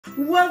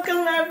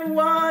Welcome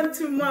everyone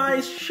to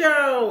my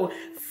show,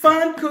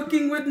 Fun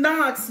Cooking with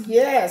Knox.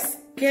 Yes,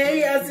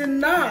 K as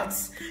in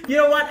Knox. You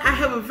know what? I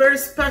have a very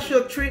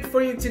special treat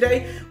for you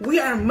today.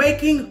 We are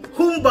making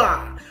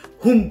humba.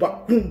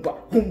 Humba,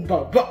 humba,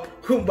 humba, ba,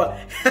 humba.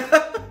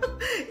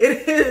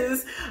 It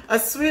is a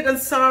sweet and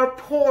sour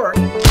pork.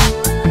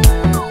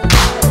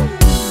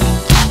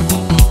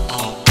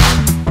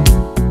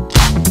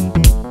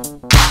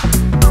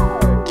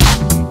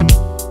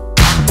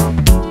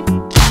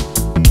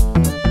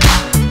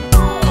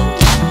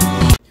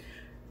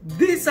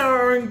 These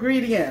are our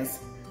ingredients: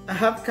 a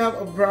half cup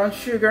of brown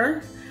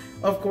sugar.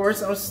 Of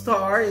course, our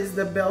star is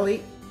the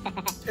belly,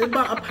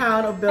 about a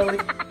pound of belly,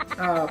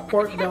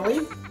 pork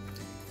belly,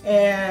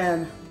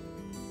 and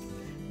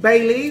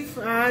bay leaf.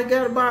 I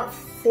got about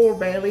 4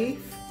 bay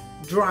leaf,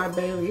 dry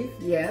bay leaf,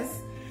 yes,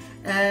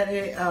 and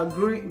a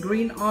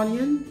green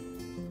onion,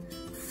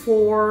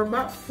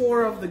 about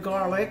 4 of the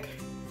garlic.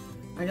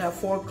 I got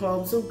 4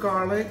 cloves of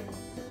garlic,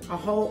 a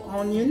whole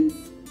onion,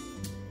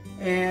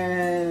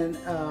 and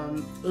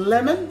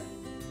lemon,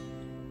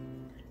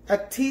 a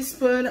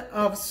teaspoon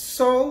of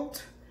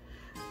salt,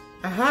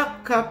 a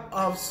half cup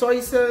of soy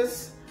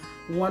sauce,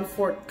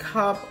 1/4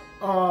 cup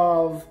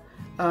of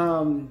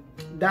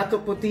dato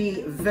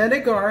puti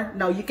vinegar.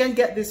 Now you can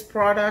get this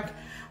product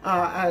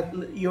at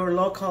your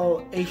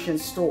local Asian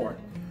store.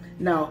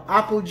 Now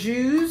apple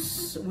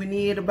juice, we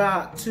need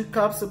about 2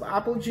 cups of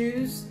apple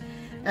juice.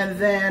 And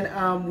then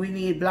we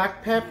need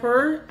black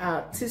pepper,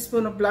 a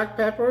teaspoon of black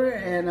pepper,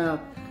 and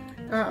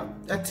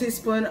a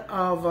teaspoon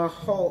of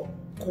whole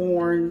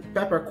corn,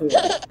 peppercorn.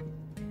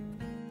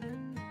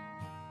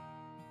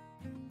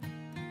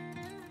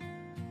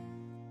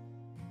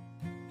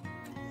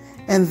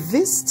 And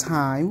this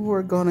time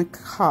we're gonna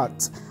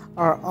cut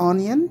our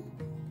onion.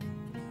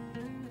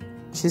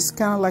 Just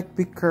kind of like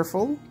be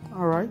careful.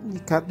 All right, you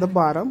cut the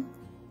bottom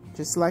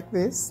just like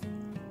this.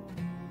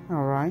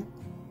 All right.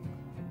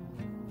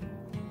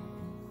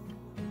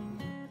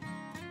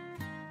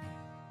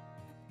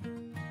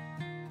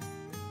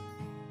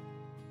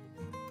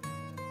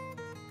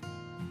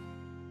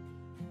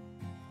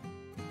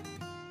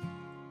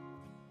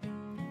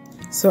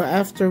 So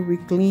after we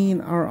clean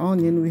our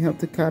onion, we have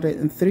to cut it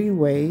in 3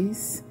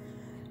 ways,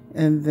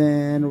 and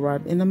then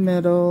right in the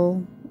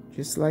middle,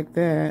 just like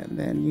that.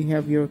 Then you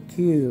have your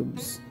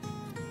cubes.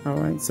 All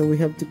right, so we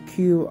have to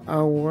cube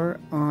our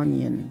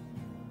onion.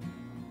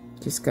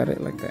 Just cut it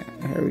like that.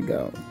 Here we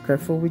go.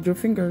 Careful with your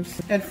fingers.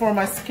 And for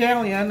my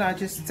scallion, I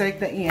just take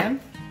the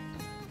end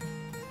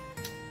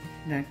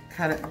and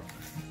cut it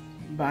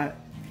by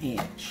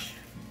inch.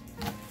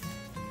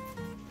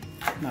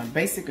 Now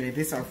basically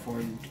these are for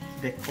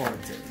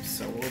decorative,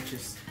 so we'll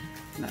just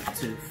not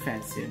too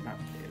fancy about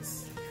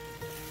this.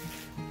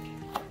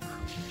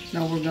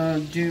 Now we're gonna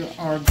do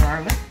our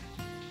garlic.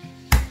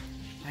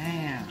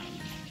 Bam,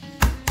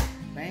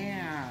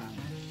 bam,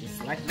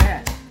 just like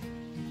that.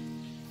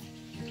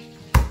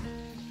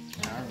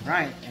 All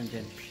right, and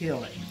then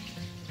peel it.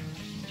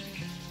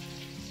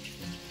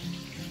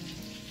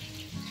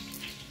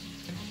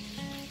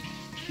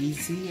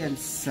 Easy and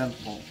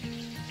simple.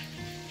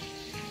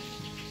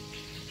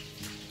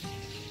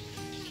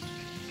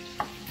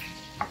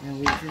 And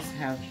we just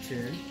have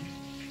to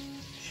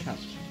chop.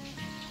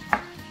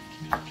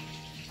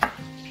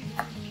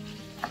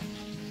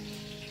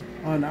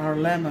 On our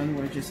lemon,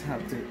 we just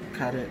have to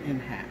cut it in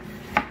half.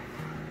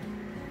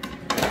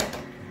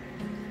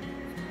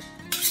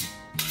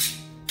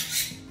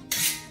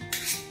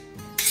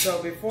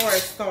 So before I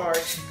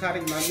start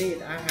cutting my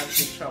meat, I have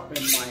to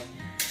sharpen my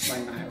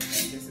knife.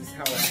 And this is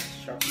how I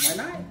sharpen my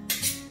knife.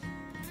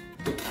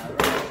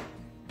 Alright.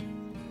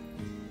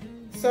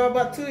 So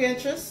about 2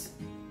 inches.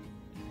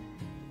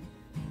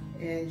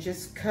 And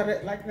just cut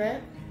it like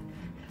that.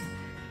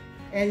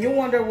 And you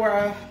wonder where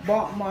I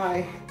bought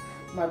my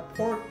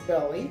pork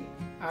belly.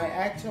 I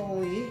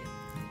actually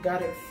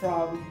got it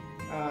from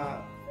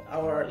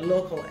our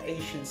local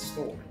Asian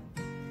store.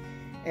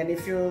 And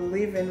if you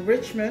live in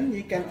Richmond,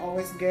 you can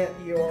always get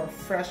your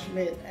fresh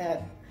meat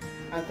at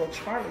Uncle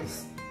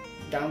Charlie's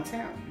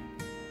downtown.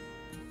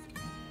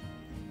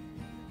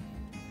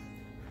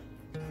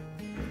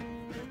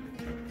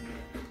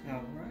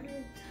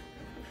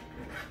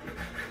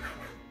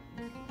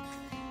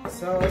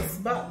 So it's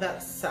about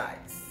that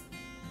size.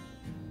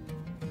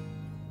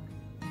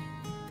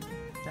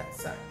 That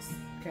size,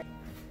 okay.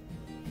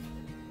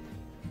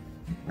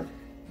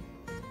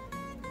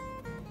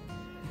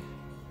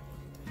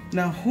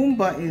 Now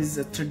humba is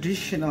a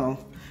traditional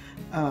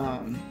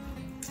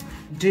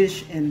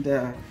dish in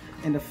the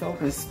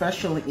Philippines,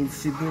 especially in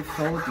Cebu,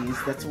 Philippines.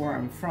 That's where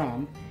I'm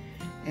from,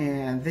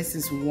 and this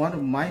is one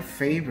of my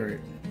favorite.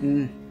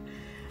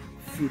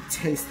 If you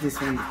taste this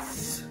one,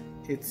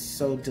 it's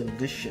so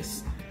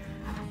delicious.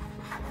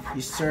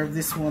 You serve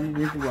this one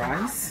with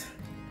rice,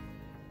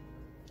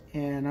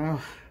 and oh,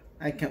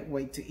 I can't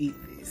wait to eat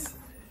these.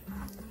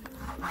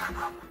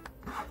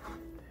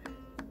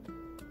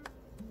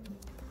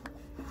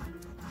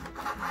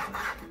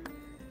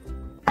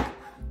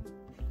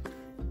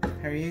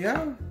 Here you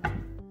go.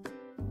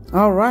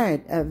 All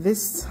right, at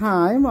this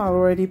time I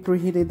already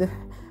preheated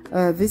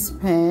this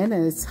pan,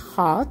 and it's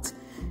hot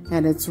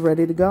and it's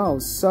ready to go.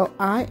 So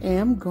I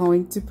am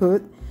going to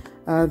put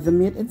the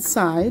meat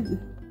inside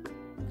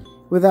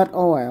without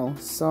oil.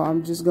 So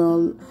I'm just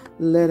gonna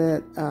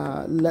let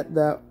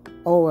the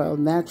oil,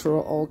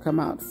 natural oil, come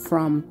out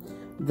from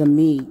the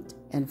meat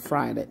and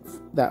fried it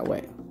that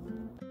way.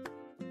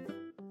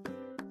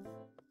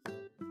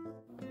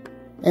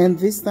 And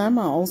this time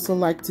I also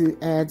like to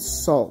add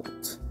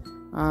salt.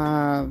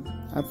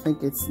 I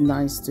think it's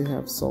nice to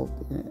have salt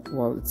in it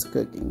while it's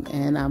cooking,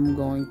 and I'm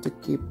going to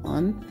keep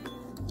on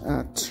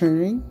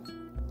turning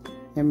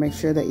and make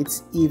sure that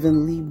it's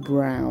evenly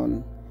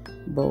brown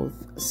both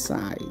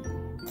sides.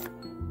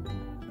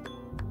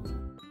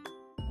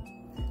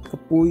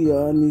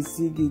 Kapuya ni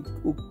sige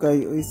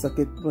ukay oy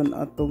sakit man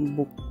atong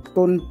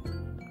bukton.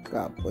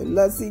 Kapoy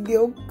la sige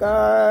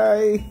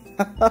ukay.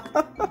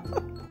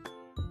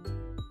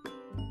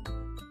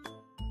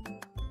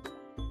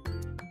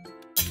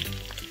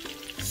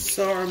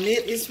 So our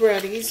meat is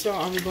ready, so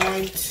I'm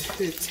going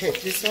to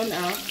take this one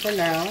out for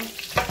now.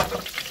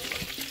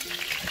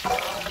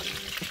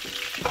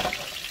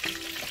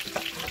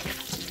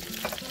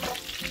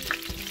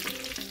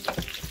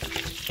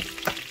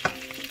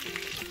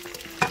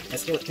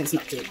 Let's do it, tends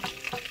not to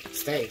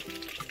stay.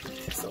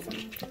 It's so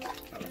funny. Right.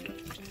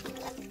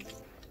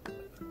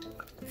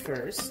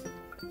 First,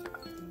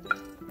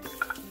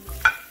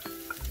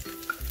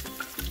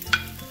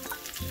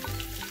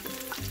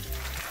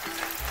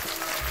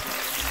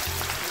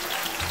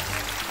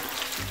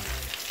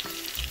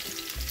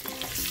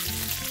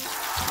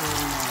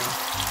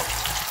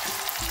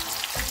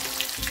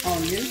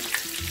 onion,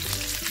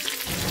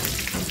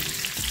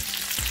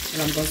 and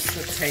I'm going to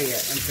saute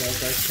it until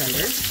it goes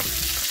tender,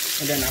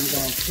 and then I'm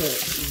going to put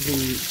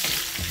the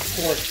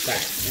pork back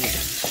in.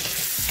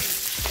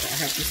 So I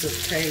have to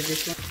saute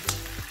this one,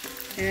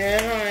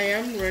 and I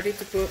am ready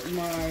to put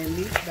my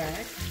meat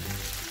back.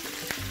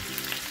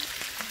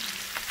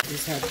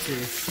 Just have to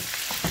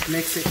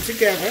mix it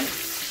together.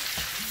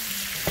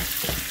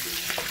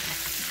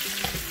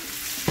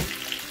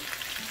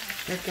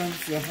 Here comes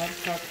the hot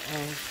cup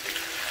of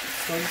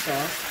soy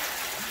sauce,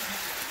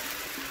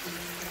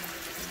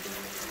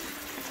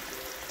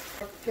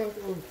 a cup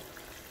of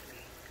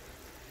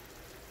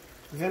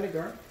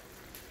vinegar,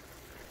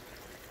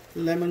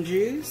 lemon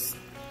juice,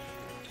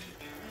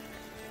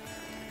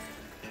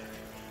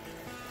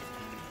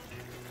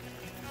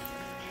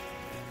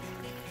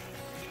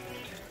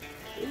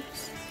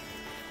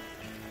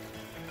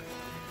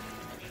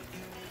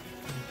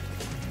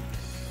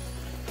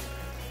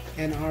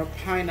 and our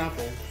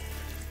pineapple.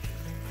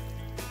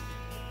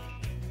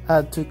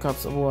 Add 2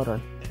 cups of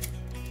water.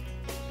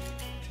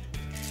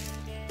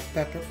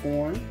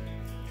 Peppercorn.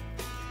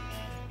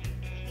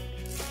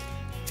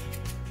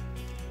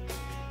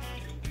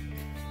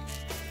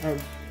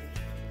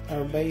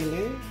 Our bay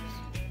leaves.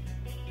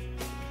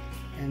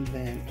 And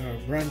then our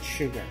brown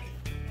sugar.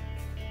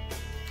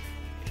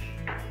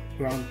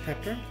 Ground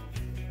pepper.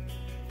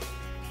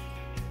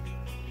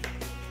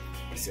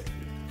 That's it.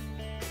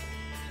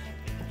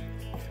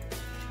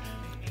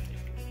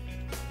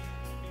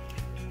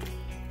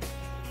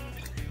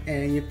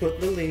 And you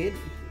put the lid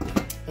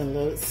and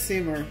let it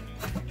simmer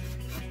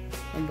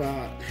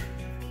about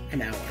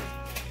an hour.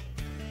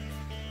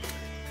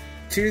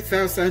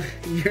 2,000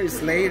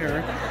 years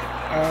later,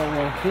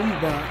 our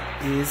humba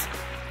is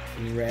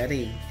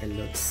ready. It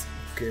looks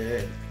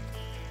good.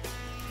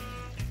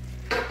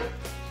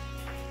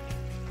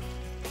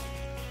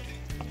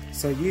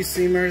 So you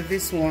simmer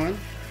this one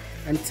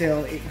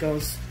until it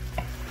goes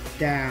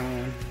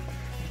down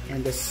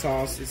and the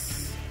sauce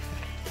is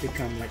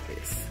become like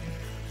this.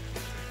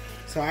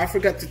 So I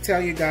forgot to tell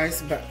you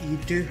guys, but you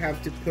do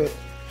have to put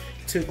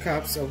 2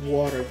 cups of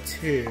water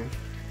too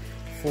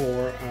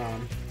for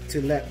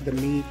to let the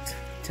meat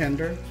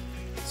tender.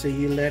 So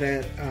you let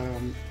it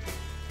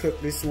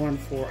cook this one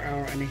for an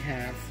hour and a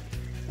half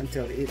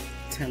until it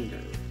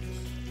tenders.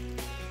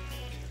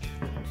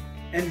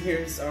 And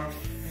here's our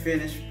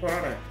finished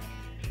product.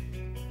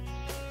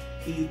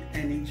 Eat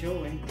and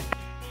enjoy.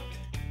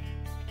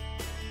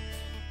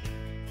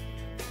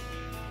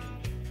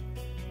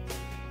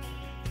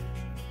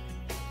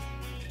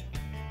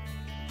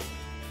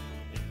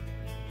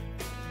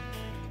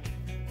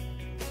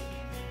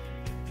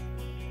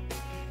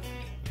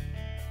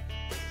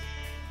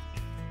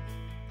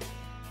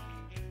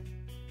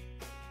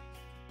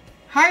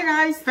 Hi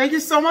guys, thank you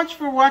so much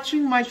for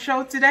watching my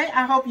show today.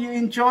 I hope you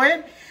enjoy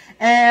it,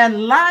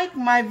 and like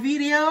my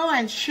video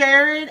and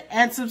share it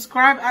and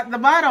subscribe at the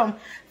bottom.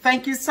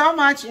 Thank you so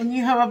much, and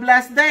you have a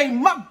blessed day.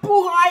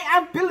 Mabuhay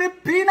ang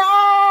Filipino!